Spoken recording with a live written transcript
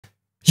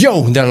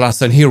Yo, there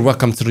Letsyn here,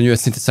 welcome to the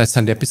newest Synthesize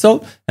Sunday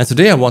episode, and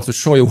today I want to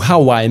show you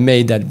how I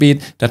made that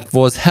beat that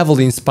was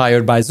heavily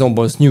inspired by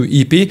Zomboy'S new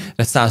EP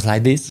that sounds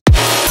like this.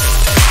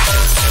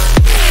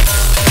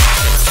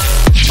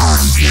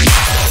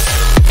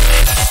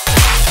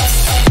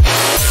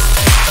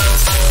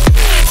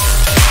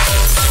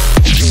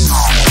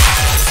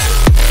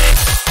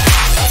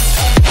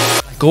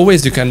 Like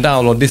always, you can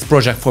download this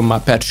project from my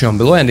Patreon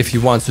below, and if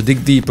you want to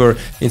dig deeper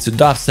into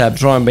dubstep,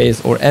 drum bass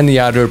or any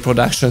other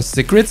production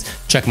secrets,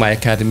 check my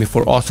academy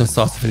for awesome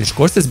start to finish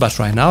courses. But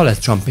right now,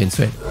 let's jump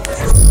into it.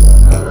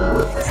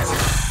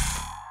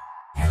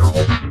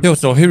 Yo,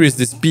 so here is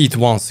this beat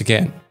once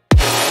again.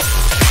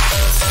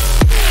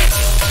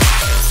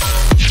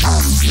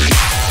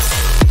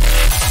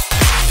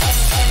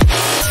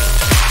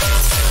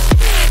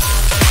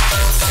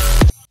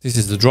 This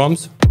is the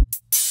drums.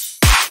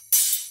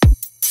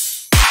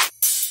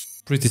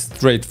 Pretty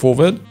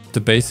straightforward, the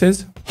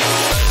basses.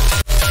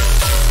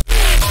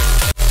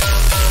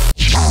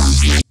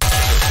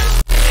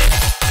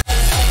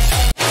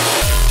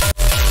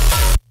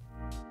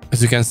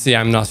 As you can see,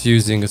 I'm not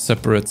using a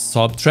separate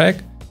sub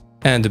track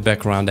and the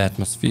background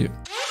atmosphere.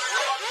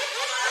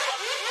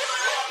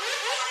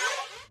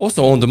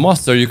 Also on the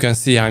master you can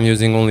see I'm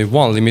using only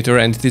one limiter,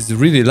 and it is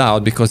really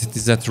loud because it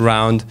is at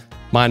around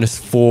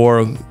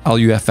 -4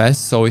 LUFS,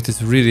 so it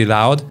is really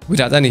loud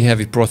without any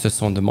heavy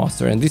process on the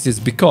master, and this is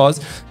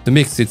because the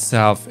mix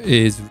itself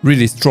is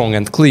really strong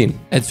and clean.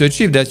 And to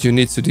achieve that you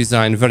need to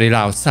design very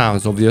loud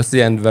sounds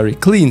obviously and very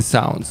clean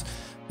sounds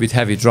with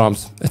heavy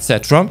drums,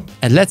 etc.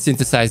 And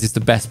Letsynthesize is the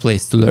best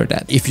place to learn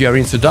that. If you are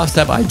into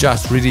dubstep, I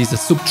just released a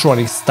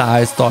subtronic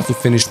style start to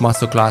finish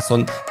masterclass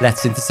on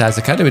Letsynthesize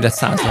Academy that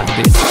sounds like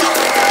this.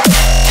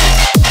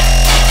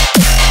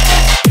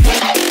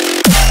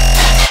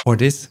 Or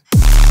this.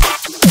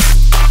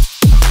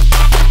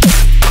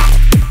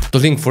 The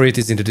link for it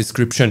is in the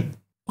description.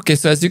 Okay,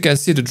 so as you can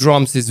see, the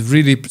drums is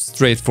really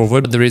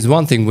straightforward, but there is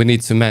one thing we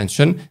need to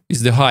mention,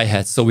 is the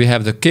hi-hat. So we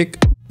have the kick,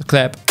 the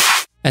clap,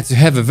 and to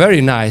have a very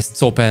nice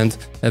top end,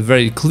 a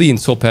very clean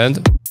top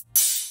end,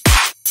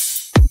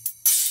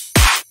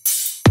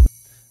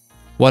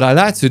 what I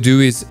like to do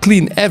is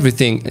clean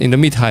everything in the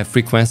mid-high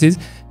frequencies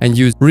and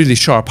use really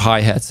sharp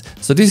hi-hats.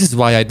 So this is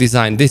why I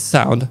designed this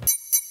sound.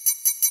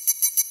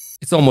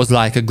 It's almost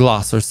like a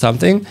glass or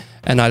something,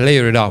 and I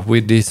layer it up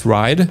with this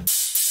ride.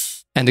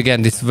 And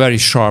again, this very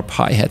sharp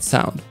hi-hat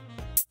sound.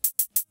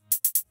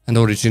 And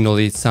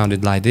originally it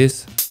sounded like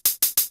this.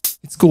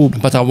 It's cool,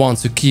 but I want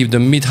to keep the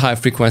mid-high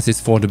frequencies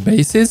for the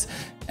basses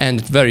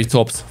and very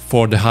tops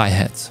for the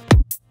hi-hats.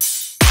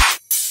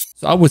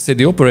 So I would say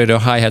the operator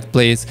hi-hat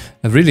plays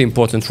a really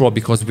important role,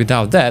 because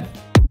without that,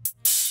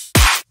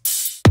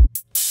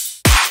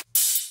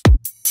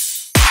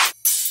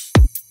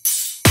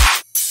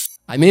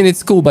 I mean,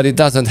 it's cool, but it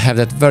doesn't have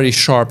that very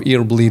sharp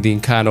ear bleeding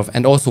kind of,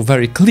 and also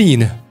very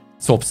clean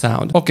top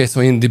sound. Okay, so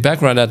in the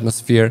background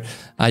atmosphere,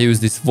 I use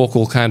this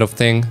vocal kind of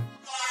thing.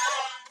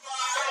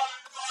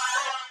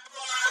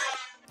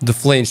 The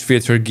flange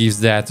filter gives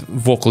that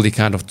vocally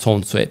kind of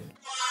tone to it.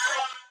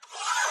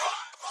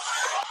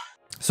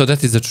 So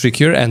that is the trick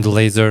here, and the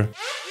laser.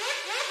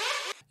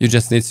 You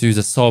just need to use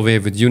a saw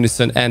wave with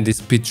unison and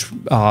this pitch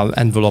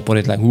envelope on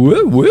it, like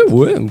whoa, whoa,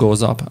 whoa,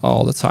 goes up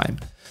all the time.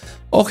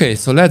 Okay,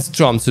 so let's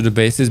jump to the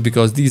basses,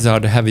 because these are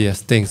the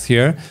heaviest things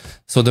here.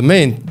 So the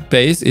main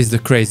bass is the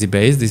crazy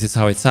bass. This is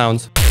how it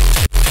sounds.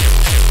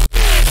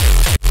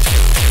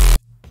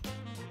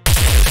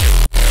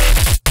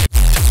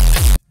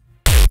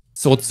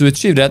 So to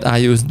achieve that, I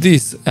use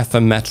this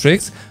FM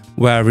matrix,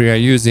 where we are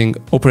using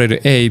operator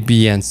A,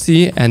 B and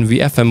C, and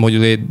we FM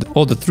modulate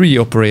all the three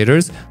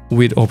operators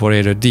with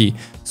operator D.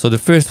 So the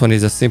first one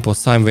is a simple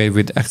sine wave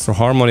with extra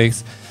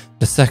harmonics.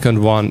 The second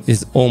one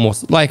is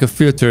almost like a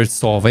filtered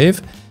saw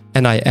wave,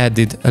 and I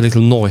added a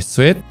little noise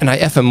to it, and I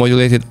FM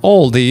modulated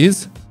all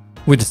these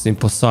with a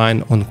simple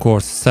sine on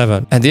course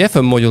 7. And the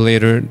FM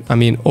modulator, I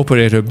mean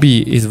operator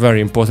B, is very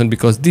important,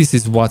 because this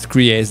is what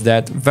creates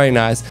that very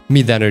nice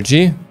mid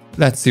energy.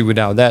 Let's see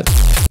without that.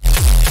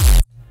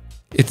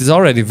 It is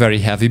already very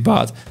heavy,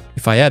 but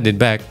if I add it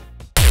back,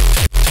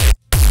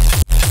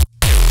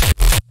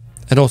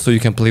 and also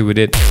you can play with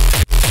it.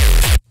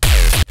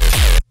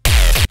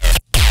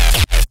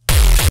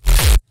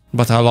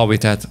 But I love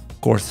it at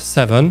course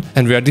 7,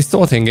 and we are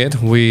distorting it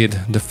with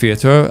the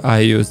filter. I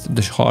used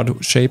the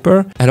hard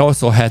shaper and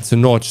also had to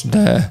notch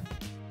the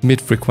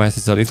mid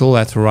frequencies a little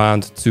at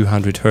around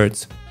 200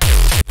 Hz.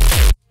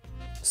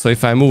 So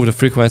if I move the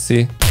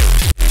frequency,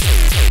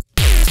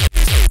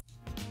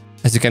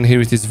 as you can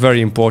hear, it is very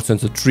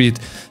important to treat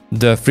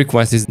the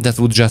frequencies that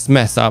would just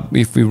mess up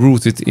if we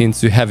route it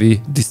into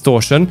heavy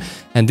distortion,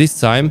 and this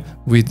time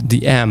with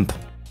the amp.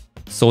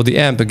 So the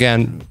amp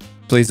again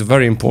plays a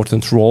very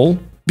important role,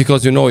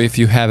 because you know, if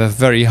you have a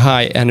very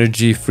high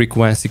energy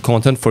frequency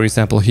content, for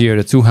example here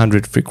the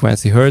 200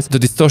 frequency hertz, the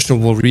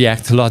distortion will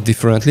react a lot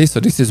differently. So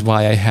this is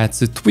why I had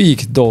to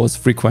tweak those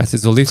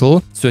frequencies a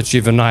little to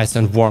achieve a nice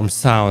and warm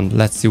sound.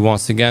 Let's see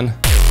once again.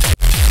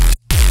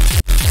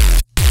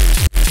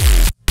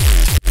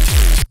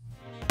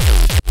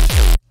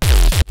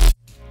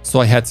 So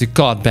I had to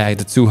cut back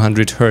the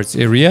 200 Hz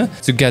area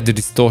to get the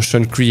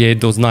distortion, create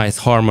those nice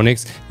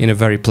harmonics in a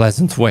very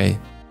pleasant way.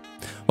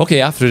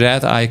 Okay, after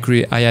that I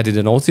added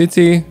an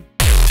OTT.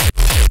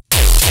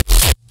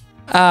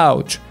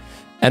 Ouch!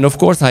 And of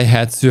course I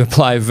had to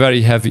apply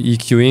very heavy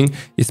EQing,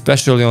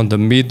 especially on the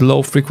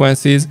mid-low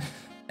frequencies,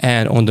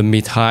 and on the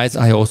mid-highs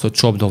I also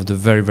chopped off the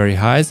very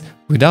highs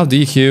without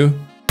the EQ.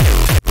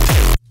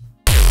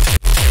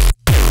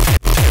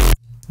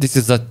 This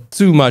is a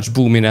too much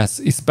boominess,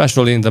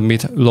 especially in the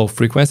mid-low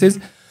frequencies,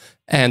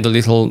 and a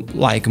little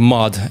like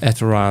mud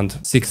at around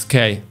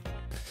 6K.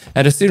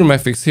 And the Serum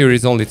FX here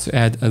is only to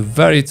add a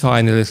very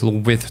tiny little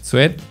width to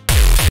it.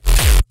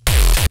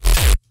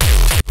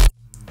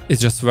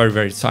 It's just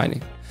very tiny.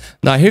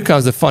 Now here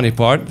comes the funny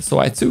part. So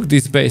I took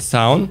this bass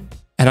sound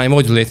and I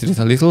modulated it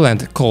a little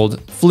and called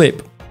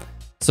flip.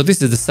 So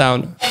this is the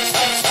sound,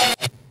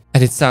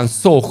 and it sounds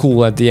so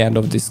cool at the end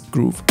of this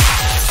groove.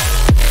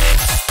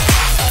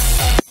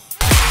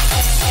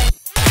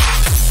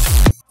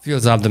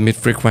 Fills up the mid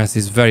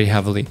frequencies very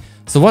heavily.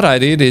 So what I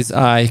did is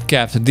I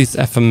kept this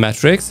FM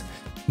matrix,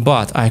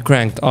 but I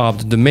cranked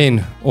up the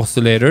main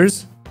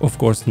oscillators, of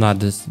course not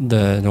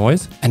the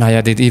noise, and I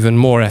added even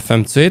more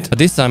FM to it. But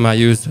this time I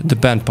used the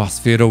bandpass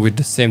filter with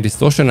the same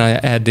distortion. I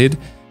added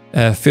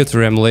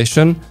filter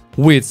emulation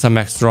with some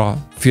extra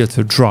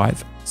filter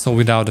drive. So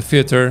without the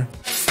filter.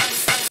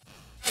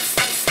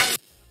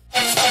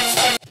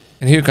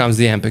 And here comes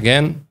the amp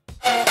again.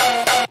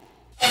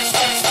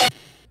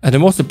 And the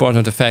most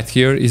important effect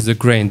here is the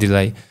grain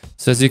delay.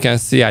 So as you can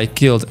see, I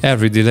killed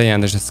every delay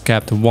and I just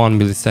kept 1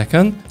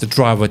 millisecond. The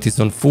drive weight is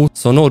on full,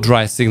 so no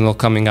dry signal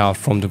coming out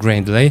from the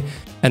grain delay.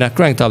 And I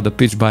cranked up the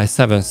pitch by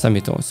 7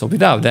 semitones. So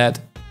without that,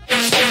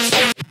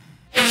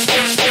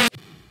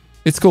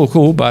 it's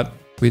cool, but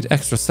with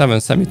extra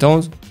 7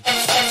 semitones,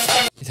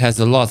 it has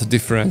a lot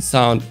different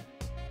sound.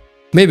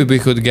 Maybe we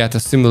could get a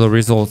similar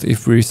result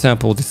if we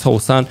resample this whole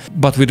sound,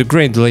 but with the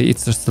grain delay,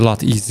 it's just a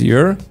lot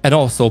easier, and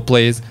also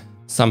plays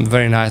some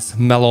very nice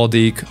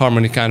melodic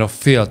harmony kind of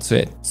feel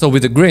to it. So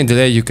with the grain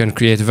delay you can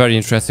create very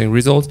interesting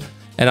results,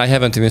 and I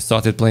haven't even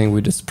started playing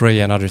with the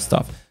spray and other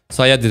stuff.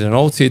 So I added an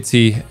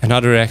OTT,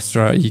 another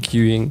extra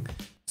EQing,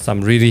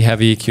 some really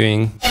heavy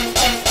EQing,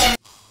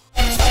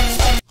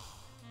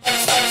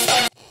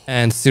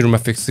 and Serum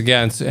FX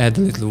again to add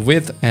a little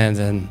width and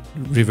then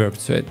reverb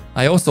to it.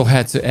 I also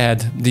had to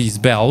add these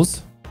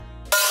bells.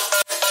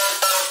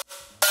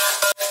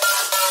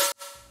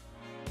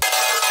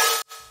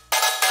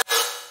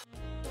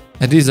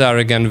 And these are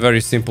again very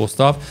simple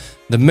stuff.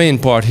 The main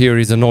part here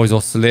is a noise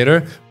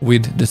oscillator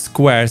with the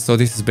square, so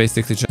this is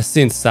basically just a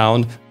synth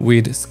sound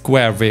with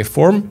square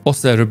waveform.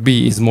 Oscillator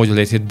B is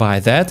modulated by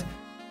that,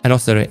 and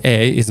oscillator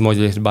A is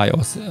modulated by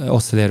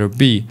oscillator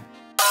B.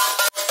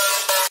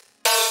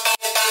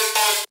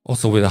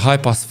 Also with a high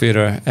pass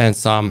filter and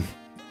some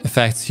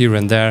effects here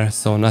and there,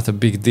 so not a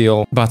big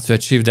deal. But to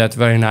achieve that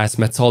very nice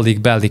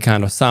metallic belly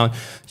kind of sound,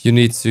 you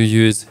need to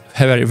use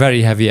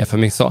very heavy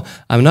FMing. So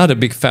I'm not a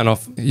big fan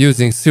of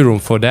using Serum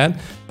for that,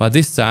 but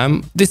this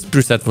time this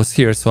preset was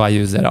here, so I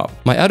used that up.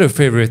 My other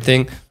favorite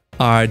thing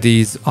are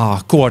these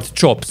chord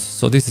chops.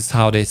 So this is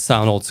how they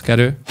sound all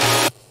together.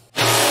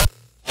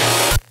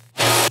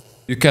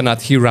 You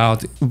cannot hear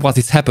out what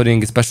is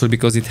happening, especially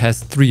because it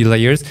has 3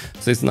 layers.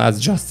 So it's not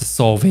just a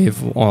saw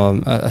wave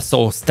on a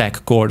saw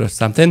stack chord or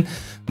something,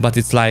 but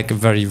it's like a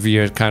very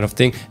weird kind of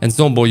thing. And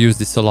Zombo used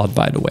this a lot,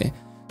 by the way.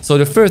 So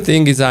the first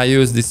thing is I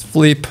used this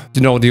flip,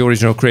 you know, the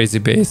original crazy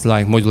bass,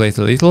 like modulate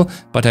a little,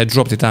 but I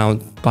dropped it down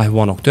by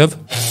 1 octave.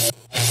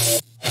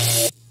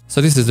 So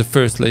this is the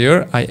first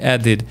layer. I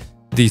added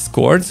these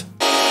chords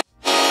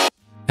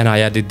and I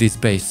added this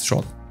bass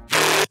shot.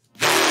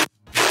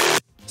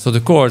 So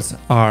the chords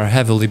are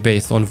heavily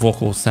based on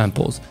vocal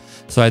samples.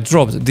 So I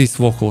dropped this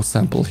vocal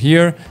sample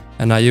here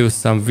and I used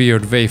some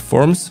weird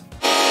waveforms.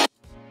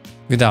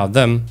 Without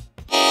them,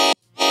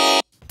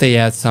 they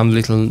add some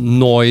little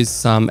noise,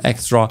 some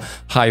extra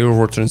higher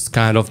overtones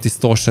kind of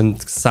distortion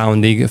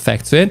sounding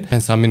effect to it,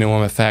 and some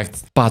minimum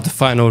effects. But the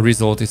final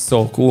result is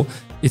so cool.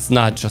 It's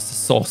not just a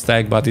saw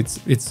stack, but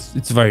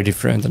it's very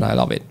different and I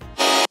love it.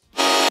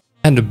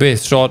 And the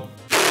bass shot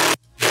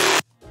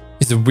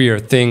is a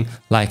weird thing,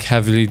 like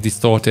heavily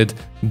distorted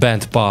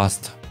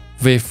band-passed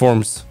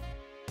waveforms.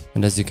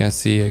 And as you can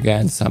see,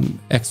 again, some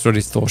extra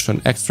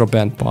distortion, extra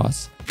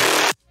band-pass.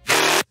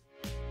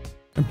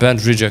 A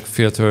band reject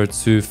filter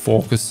to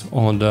focus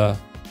on the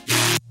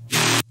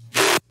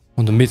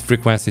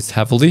mid-frequencies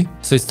heavily.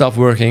 So it stopped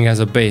working as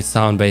a bass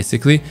sound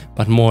basically,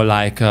 but more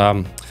like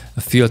a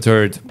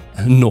filtered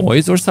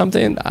noise or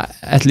something.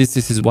 At least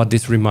this is what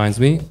this reminds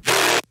me.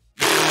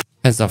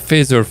 And some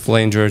phaser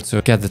flanger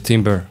to get the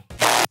timbre.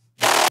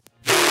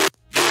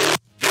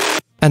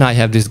 And I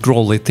have this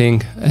growly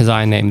thing, as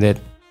I named it.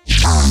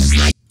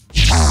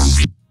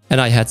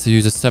 And I had to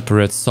use a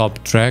separate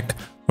sub track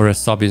or a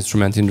sub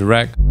instrument in the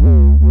rack,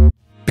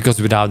 because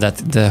without that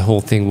the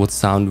whole thing would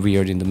sound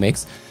weird in the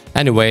mix.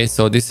 Anyway,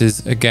 so this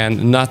is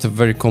again not a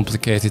very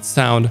complicated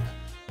sound.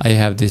 I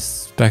have this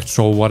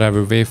spectral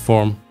whatever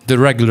waveform the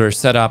regular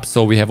setup.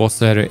 So we have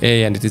oscillator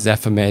A and it is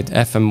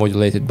FM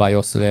modulated by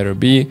oscillator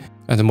B,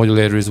 and the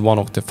modulator is 1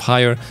 octave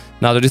higher.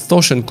 Now the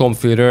distortion comb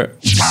filter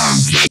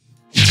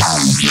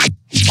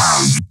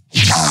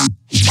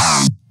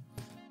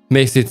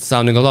makes it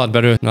sounding a lot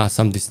better. Now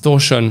some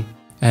distortion,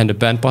 and the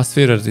bandpass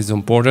filter is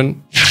important.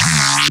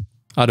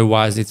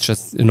 Otherwise it's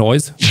just a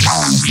noise.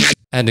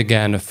 And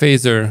again a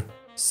phaser,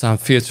 some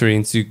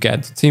filtering to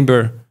get the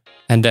timbre,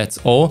 and that's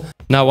all.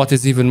 Now what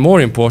is even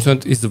more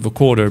important is the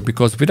vocoder,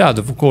 because without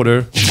the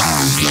vocoder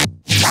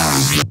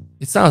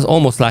it sounds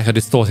almost like a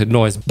distorted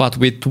noise, but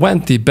with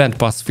 20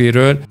 bandpass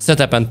filters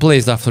set up and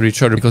placed after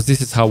each other, because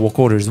this is how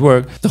vocoders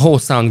work, the whole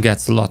sound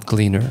gets a lot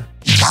cleaner.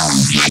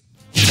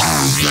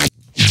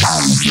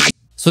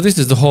 So this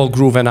is the whole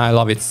groove and I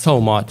love it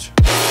so much.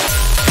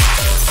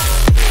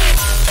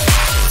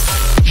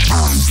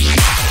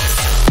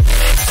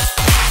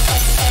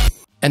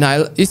 And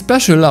I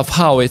especially love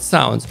how it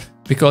sounds,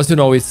 because you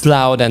know it's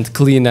loud and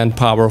clean and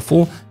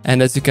powerful.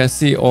 And as you can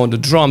see on the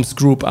drums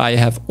group I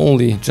have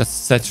only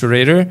just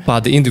saturator,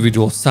 but the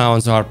individual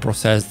sounds are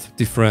processed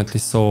differently,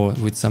 so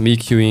with some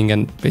EQing,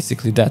 and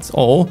basically that's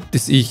all.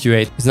 This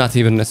EQ8 is not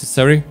even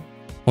necessary.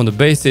 On the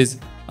basses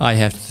I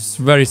have this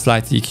very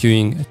slight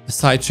EQing, a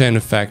sidechain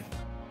effect,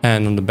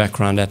 and on the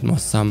background Atmos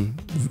some,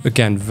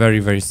 again,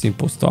 very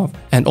simple stuff,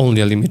 and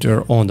only a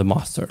limiter on the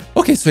master.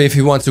 Okay, so if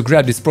you want to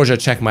grab this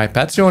project, check my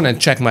Patreon and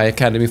check my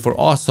academy for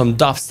awesome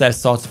dubstep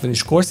start to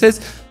finish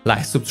courses like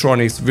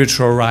Subtronics,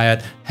 Virtual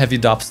Riot, Heavy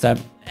Dubstep,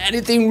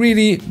 anything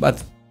really.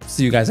 But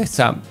see you guys next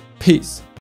time. Peace.